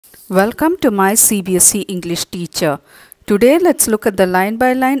Welcome to my CBSE English teacher. Today let's look at the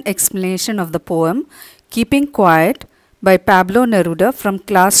line-by-line explanation of the poem Keeping Quiet by Pablo Neruda from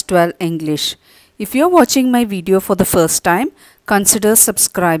Class 12 English. If you're watching my video for the first time, consider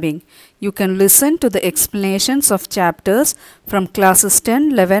subscribing. You can listen to the explanations of chapters from classes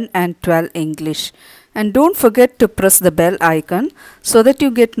 10, 11 and 12 English. And don't forget to press the bell icon so that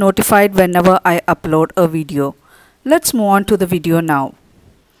you get notified whenever I upload a video. Let's move on to the video now.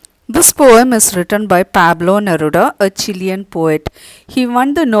 This poem is written by Pablo Neruda, a Chilean poet. He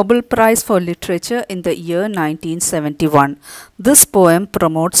won the Nobel Prize for Literature in the year 1971. This poem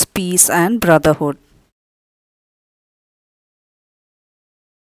promotes peace and brotherhood.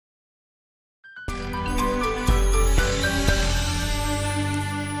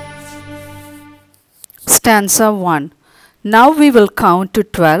 Stanza 1. Now we will count to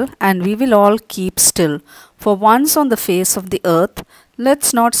 12 and we will all keep still. For once on the face of the earth,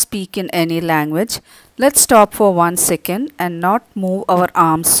 let's not speak in any language. Let's stop for 1 second and not move our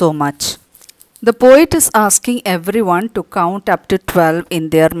arms so much. The poet is asking everyone to count up to 12 in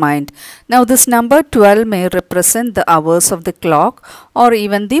their mind. Now this number 12 may represent the hours of the clock or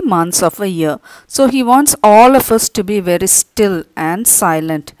even the months of a year. So he wants all of us to be very still and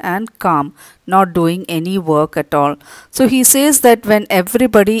silent and calm, not doing any work at all. So he says that when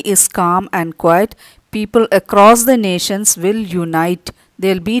everybody is calm and quiet, people across the nations will unite.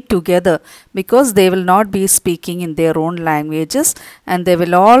 They'll be together because they will not be speaking in their own languages and they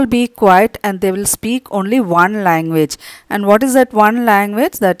will all be quiet and they will speak only one language. And what is that one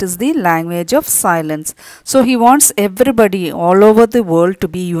language? That is the language of silence. So he wants everybody all over the world to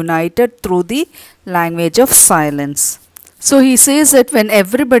be united through the language of silence. So he says that when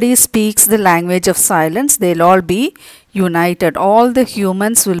everybody speaks the language of silence, they'll all be united. All the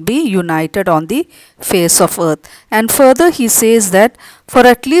humans will be united on the face of earth. And further he says that for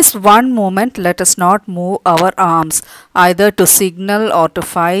at least one moment, let us not move our arms, either to signal or to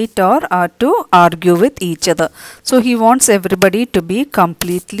fight or to argue with each other. So he wants everybody to be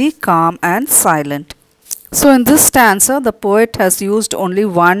completely calm and silent. So in this stanza, the poet has used only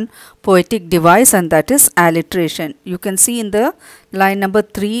one poetic device, and that is alliteration. You can see in the line number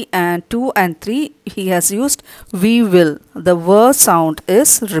 3 and 2 and 3, he has used we will. The V sound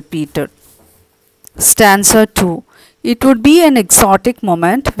is repeated. Stanza 2. It would be an exotic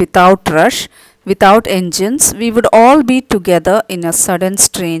moment without rush, without engines. We would all be together in a sudden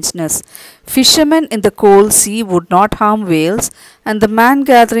strangeness. Fishermen in the cold sea would not harm whales, and the man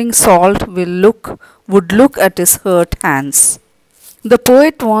gathering salt would look at his hurt hands. The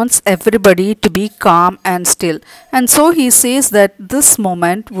poet wants everybody to be calm and still, and so he says that this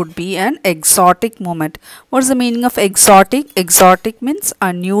moment would be an exotic moment. What is the meaning of exotic? Exotic means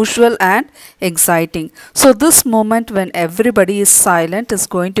unusual and exciting. So this moment when everybody is silent is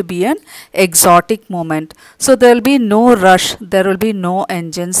going to be an exotic moment. So there will be no rush, there will be no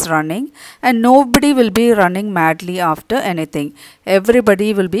engines running, and nobody will be running madly after anything.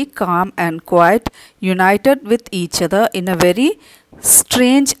 Everybody will be calm and quiet, united with each other in a very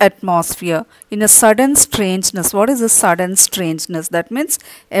strange atmosphere, in a sudden strangeness. What is a sudden strangeness? That means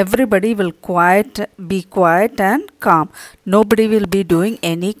everybody will be quiet and calm. Nobody will be doing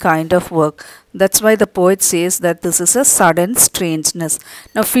any kind of work. That's why the poet says that this is a sudden strangeness.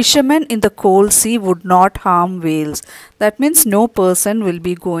 Now fishermen in the cold sea would not harm whales. That means no person will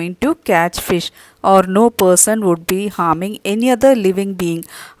be going to catch fish, or no person would be harming any other living being,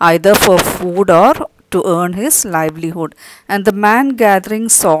 either for food or to earn his livelihood. And the man gathering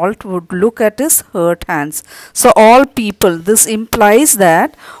salt would look at his hurt hands. So all people, this implies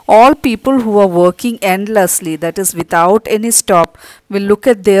that all people who are working endlessly, that is without any stop, will look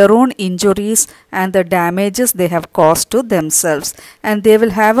at their own injuries and the damages they have caused to themselves, and they will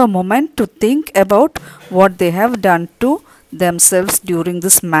have a moment to think about what they have done to themselves during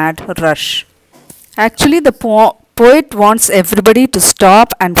this mad rush. Actually, the poet wants everybody to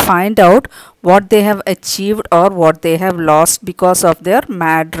stop and find out what they have achieved or what they have lost because of their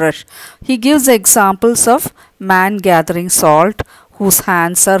mad rush. He gives examples of man gathering salt whose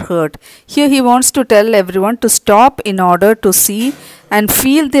hands are hurt. Here he wants to tell everyone to stop in order to see and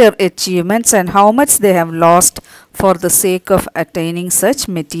feel their achievements and how much they have lost for the sake of attaining such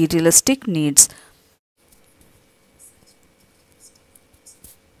materialistic needs.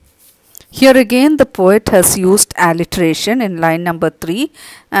 Here again the poet has used alliteration in line number 3,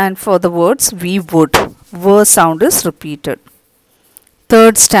 and for the words we would, V sound is repeated.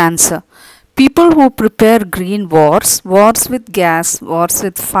 Third stanza. People who prepare green wars, wars with gas, wars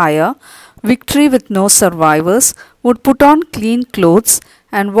with fire, victory with no survivors, would put on clean clothes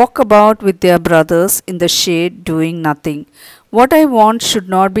and walk about with their brothers in the shade doing nothing. What I want should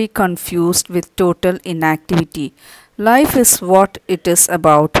not be confused with total inactivity. Life is what it is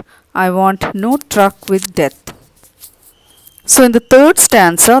about. I want no truck with death. So in the third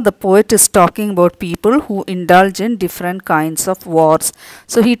stanza, the poet is talking about people who indulge in different kinds of wars.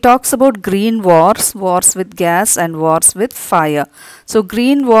 So he talks about green wars, wars with gas and wars with fire. So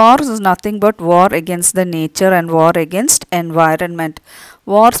green wars is nothing but war against the nature and war against environment.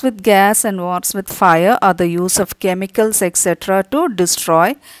 Wars with gas and wars with fire are the use of chemicals etc. to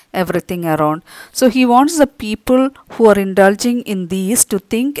destroy everything around. So he wants the people who are indulging in these to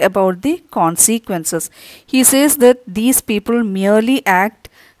think about the consequences. He says that these people merely act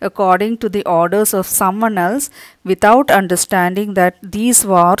according to the orders of someone else without understanding that these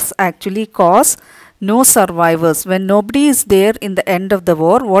wars actually cause no survivors. When nobody is there in the end of the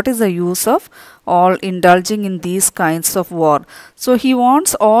war, what is the use of all indulging in these kinds of war? So he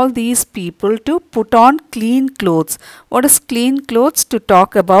wants all these people to put on clean clothes. What is clean clothes? To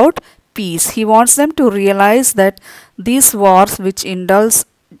talk about peace. He wants them to realize that these wars which indulge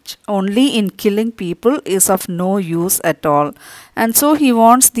only in killing people is of no use at all. And so he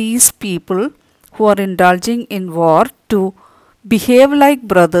wants these people who are indulging in war to behave like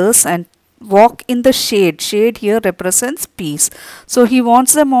brothers and walk in the shade. Shade here represents peace. So he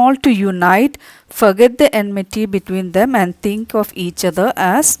wants them all to unite, forget the enmity between them and think of each other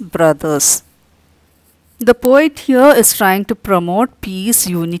as brothers. The poet here is trying to promote peace,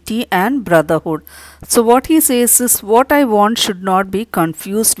 unity and brotherhood. So what he says is, what I want should not be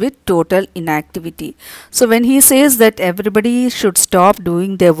confused with total inactivity. So when he says that everybody should stop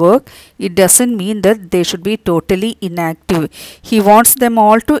doing their work, it doesn't mean that they should be totally inactive. He wants them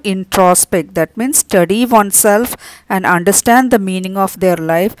all to introspect. That means study oneself and understand the meaning of their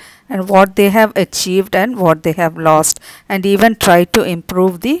life and what they have achieved and what they have lost, and even try to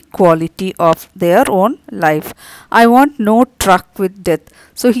improve the quality of their own life. I want no truck with death.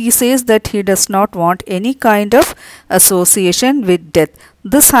 So he says that he does not want any kind of association with death.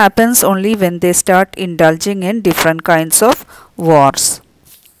 This happens only when they start indulging in different kinds of wars.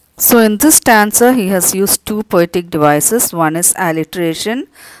 So in this stanza he has used two poetic devices. One is alliteration.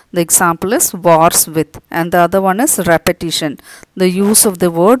 The example is wars with, and the other one is repetition, the use of the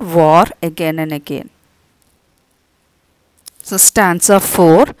word war again and again. So stanza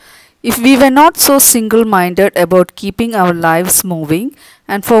 4. If we were not so single-minded about keeping our lives moving,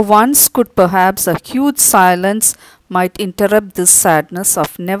 and for once could perhaps a huge silence might interrupt this sadness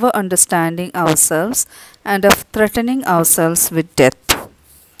of never understanding ourselves and of threatening ourselves with death.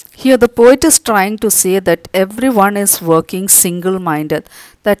 Here the poet is trying to say that everyone is working single-minded.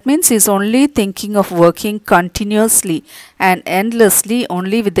 That means he is only thinking of working continuously and endlessly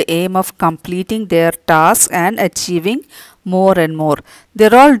only with the aim of completing their tasks and achieving more and more. They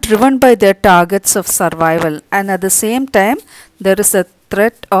are all driven by their targets of survival, and at the same time there is a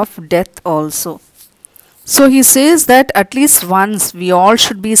threat of death also. So he says that at least once we all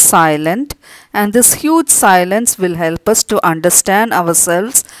should be silent, and this huge silence will help us to understand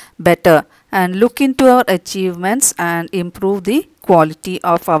ourselves better and look into our achievements and improve the quality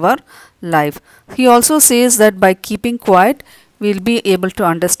of our life. He also says that by keeping quiet, we will be able to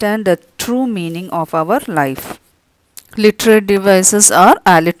understand the true meaning of our life. Literary devices are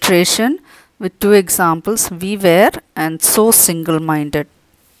alliteration with two examples, we were and so single-minded.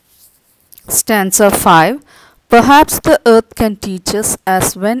 Stanza 5. Perhaps the earth can teach us,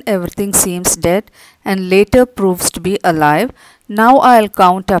 as when everything seems dead and later proves to be alive. Now I'll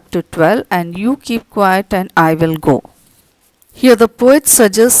count up to 12 and you keep quiet and I will go. Here the poet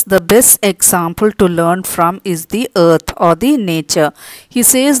suggests the best example to learn from is the earth or the nature. He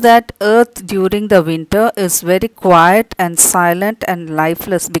says that earth during the winter is very quiet and silent and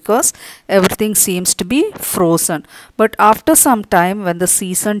lifeless because everything seems to be frozen. But after some time, when the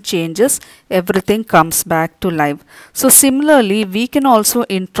season changes, everything comes back to life. So similarly, we can also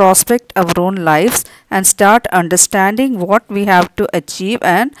introspect our own lives and start understanding what we have to achieve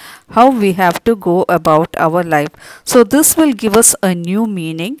and how we have to go about our life. So this will give us a new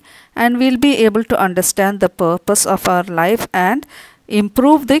meaning, and we'll be able to understand the purpose of our life and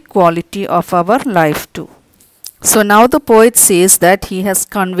improve the quality of our life too. So now the poet says that he has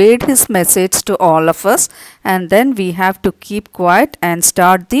conveyed his message to all of us, and then we have to keep quiet and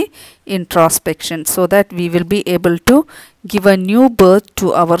start the introspection so that we will be able to give a new birth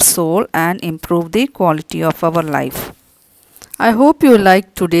to our soul and improve the quality of our life. I hope you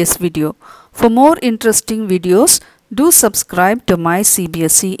liked today's video. For more interesting videos, do subscribe to my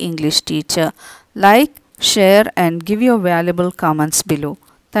CBSE English Teacher. Like, share and give your valuable comments below.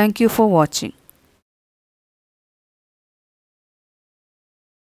 Thank you for watching.